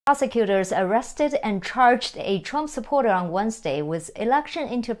Prosecutors arrested and charged a Trump supporter on Wednesday with election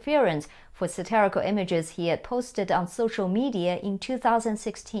interference for satirical images he had posted on social media in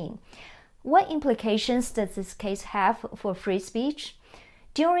 2016. What implications does this case have for free speech?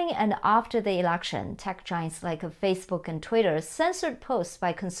 During and after the election, tech giants like Facebook and Twitter censored posts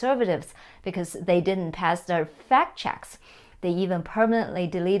by conservatives because they didn't pass their fact checks. They even permanently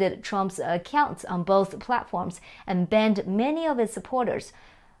deleted Trump's accounts on both platforms and banned many of his supporters.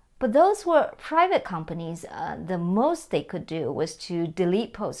 But those were private companies. The most they could do was to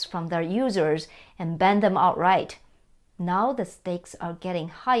delete posts from their users and ban them outright. Now the stakes are getting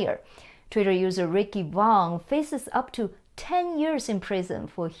higher. Twitter user Ricky Vaughn faces up to 10 years in prison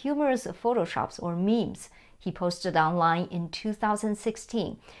for humorous photoshops or memes he posted online in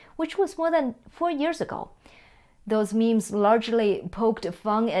 2016, which was more than 4 years ago. Those memes largely poked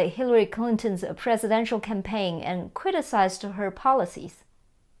fun at Hillary Clinton's presidential campaign and criticized her policies.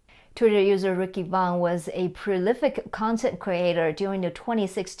 Twitter user Ricky Vaughn was a prolific content creator during the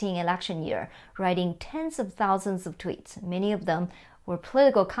 2016 election year, writing tens of thousands of tweets. Many of them were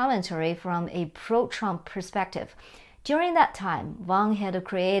political commentary from a pro-Trump perspective. During that time, Vaughn had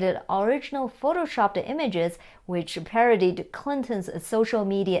created original photoshopped images which parodied Clinton's social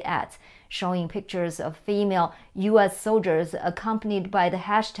media ads, showing pictures of female U.S. soldiers accompanied by the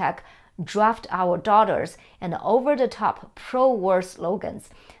hashtag Draft Our Daughters and over-the-top pro-war slogans.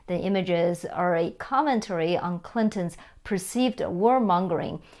 The images are a commentary on Clinton's perceived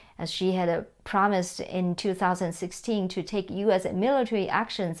warmongering, as she had promised in 2016 to take U.S. military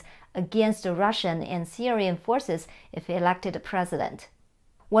actions against Russian and Syrian forces if elected president.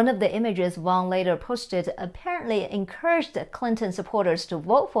 One of the images Vaughn later posted apparently encouraged Clinton supporters to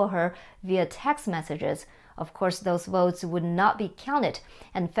vote for her via text messages. Of course, those votes would not be counted,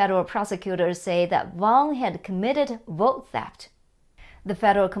 and federal prosecutors say that Vaughn had committed vote theft. The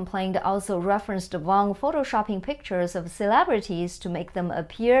federal complaint also referenced Vaughn photoshopping pictures of celebrities to make them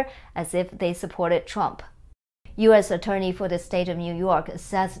appear as if they supported Trump. U.S. Attorney for the state of New York,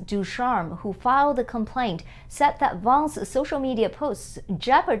 Seth Ducharme, who filed the complaint, said that Vaughn's social media posts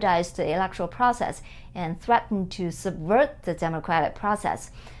jeopardized the electoral process and threatened to subvert the democratic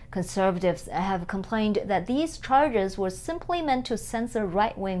process. Conservatives have complained that these charges were simply meant to censor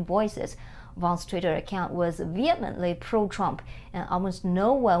right-wing voices. Vaughn's Twitter account was vehemently pro-Trump, and almost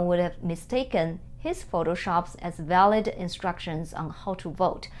no one would have mistaken his photoshops as valid instructions on how to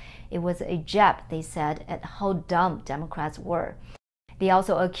vote. It was a jab, they said, at how dumb Democrats were. They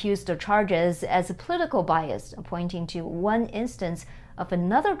also accused the charges as political bias, pointing to one instance of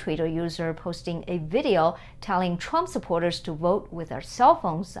another Twitter user posting a video telling Trump supporters to vote with their cell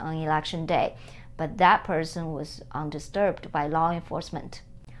phones on Election Day, but that person was undisturbed by law enforcement.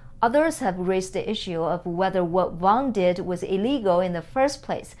 Others have raised the issue of whether what Vaughn did was illegal in the first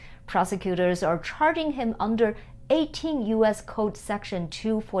place. Prosecutors are charging him under 18 U.S. Code Section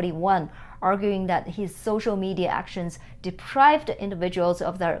 241, arguing that his social media actions deprived individuals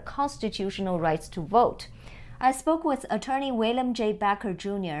of their constitutional rights to vote. I spoke with attorney William J. Becker,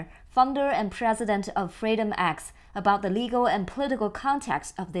 Jr., founder and president of Freedom X, about the legal and political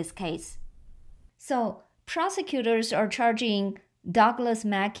context of this case. So, prosecutors are charging Douglas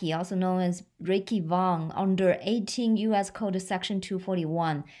Mackey, also known as Ricky Vaughn, under 18 U.S. Code Section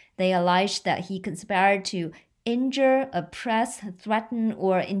 241. They allege that he conspired to injure, oppress, threaten,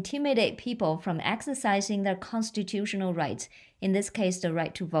 or intimidate people from exercising their constitutional rights, in this case the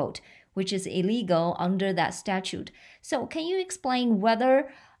right to vote, which is illegal under that statute. So can you explain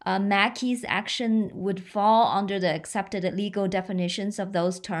whether Mackey's action would fall under the accepted legal definitions of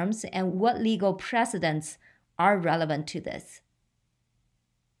those terms, and what legal precedents are relevant to this?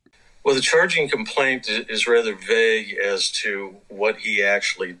 Well, the charging complaint is rather vague as to what he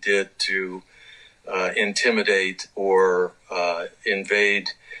actually did to intimidate or invade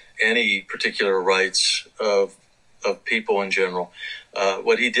any particular rights of people in general.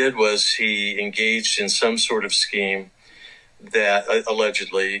 What he did was he engaged in some sort of scheme that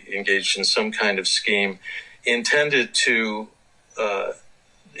allegedly engaged in some kind of scheme intended to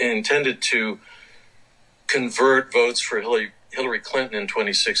convert votes for Hillary Clinton in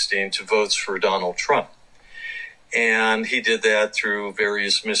 2016 to votes for Donald Trump. And he did that through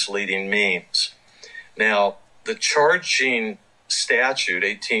various misleading means. Now, the charging statute,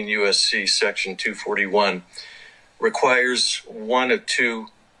 18 U.S.C. Section 241, requires one of two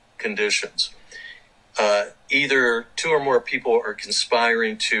conditions. Either two or more people are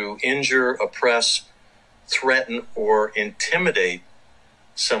conspiring to injure, oppress, threaten, or intimidate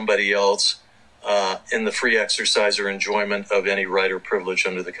somebody else in the free exercise or enjoyment of any right or privilege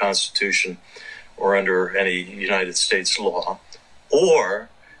under the Constitution or under any United States law, or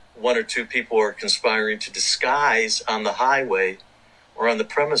one or two people are conspiring to disguise on the highway or on the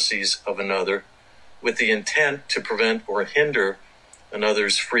premises of another with the intent to prevent or hinder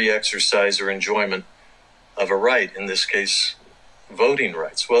another's free exercise or enjoyment of a right, in this case, voting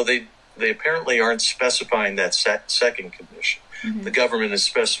rights. Well, they apparently aren't specifying that second condition. Mm-hmm. The government is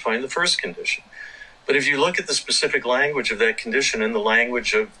specifying the first condition. But if you look at the specific language of that condition in the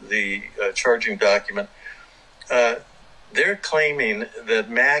language of the charging document, they're claiming that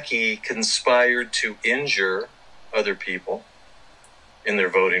Mackey conspired to injure other people in their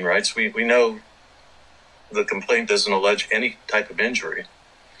voting rights. We know the complaint doesn't allege any type of injury,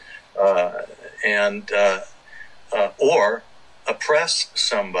 or oppress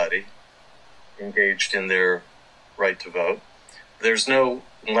somebody engaged in their right to vote. There's no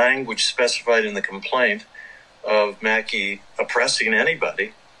language specified in the complaint of Mackey oppressing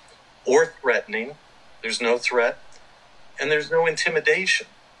anybody or threatening. There's no threat, and there's no intimidation.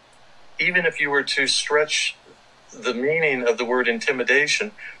 Even if you were to stretch the meaning of the word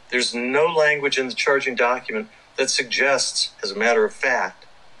intimidation, there's no language in the charging document that suggests, as a matter of fact,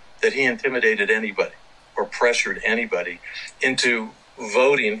 that he intimidated anybody or pressured anybody into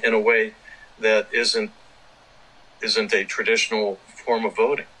voting in a way that isn't a traditional form of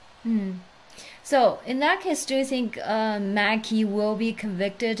voting. Hmm. So, in that case, do you think Mackey will be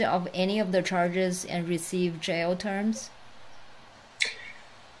convicted of any of the charges and receive jail terms?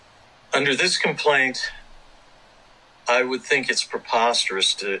 Under this complaint, I would think it's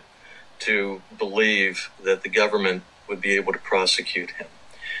preposterous to believe that the government would be able to prosecute him.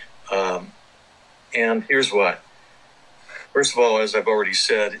 And here's why. First of all, as I've already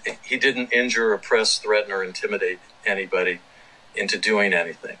said, he didn't injure, oppress, threaten, or intimidate anybody into doing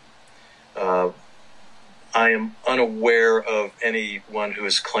anything. I am unaware of anyone who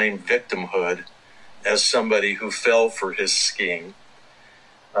has claimed victimhood as somebody who fell for his scheme.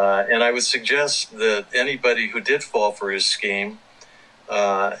 And I would suggest that anybody who did fall for his scheme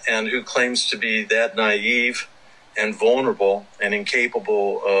and who claims to be that naive and vulnerable and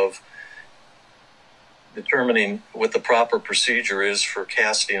incapable of determining what the proper procedure is for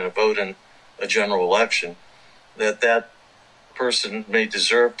casting a vote in a general election, that person may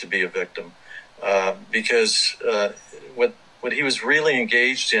deserve to be a victim, because what he was really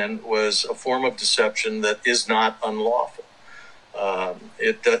engaged in was a form of deception that is not unlawful.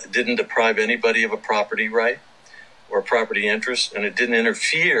 It didn't deprive anybody of a property right or property interest, and it didn't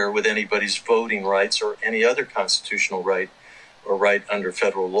interfere with anybody's voting rights or any other constitutional right or right under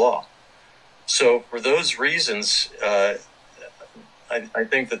federal law. So for those reasons, I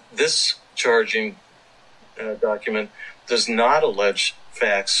think that this charging document does not allege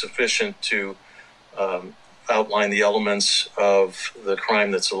facts sufficient to outline the elements of the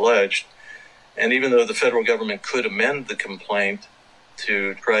crime that's alleged. And even though the federal government could amend the complaint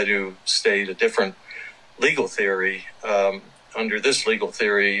to try to state a different legal theory, under this legal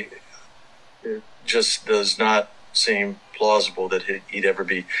theory, it just does not seem plausible that he'd ever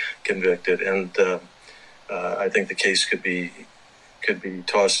be convicted. And I think the case could be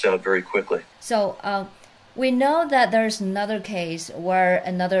tossed out very quickly. So we know that there's another case where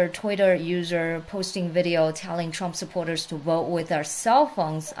another Twitter user posting video telling Trump supporters to vote with their cell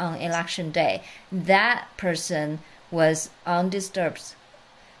phones on election day. That person was undisturbed.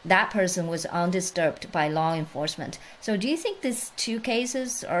 By law enforcement. So do you think these two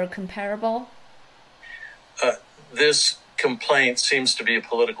cases are comparable? This complaint seems to be a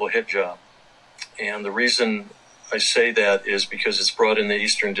political hit job. And the reason I say that is because it's brought in the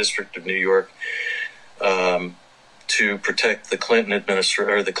Eastern District of New York to protect the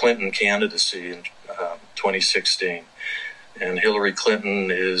the Clinton candidacy in 2016. And Hillary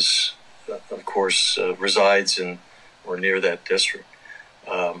Clinton is, of course, resides in or near that district.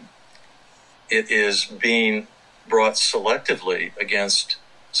 It is being brought selectively against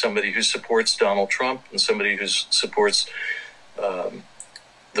somebody who supports Donald Trump and somebody who supports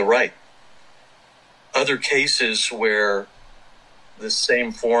the right. Other cases where the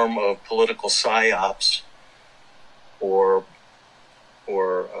same form of political psyops or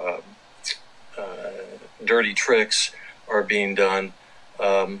dirty tricks are being done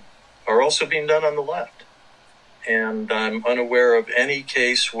are also being done on the left. And I'm unaware of any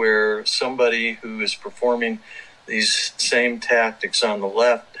case where somebody who is performing these same tactics on the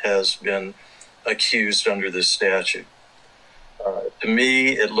left has been accused under this statute. To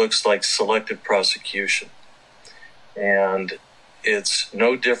me, it looks like selective prosecution. And it's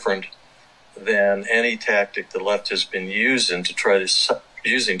no different than any tactic the left has been using to try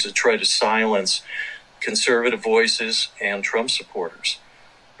to silence conservative voices and Trump supporters.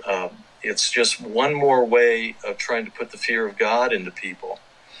 It's just one more way of trying to put the fear of God into people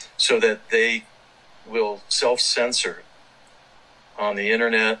so that they will self-censor on the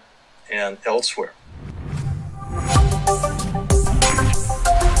internet and elsewhere.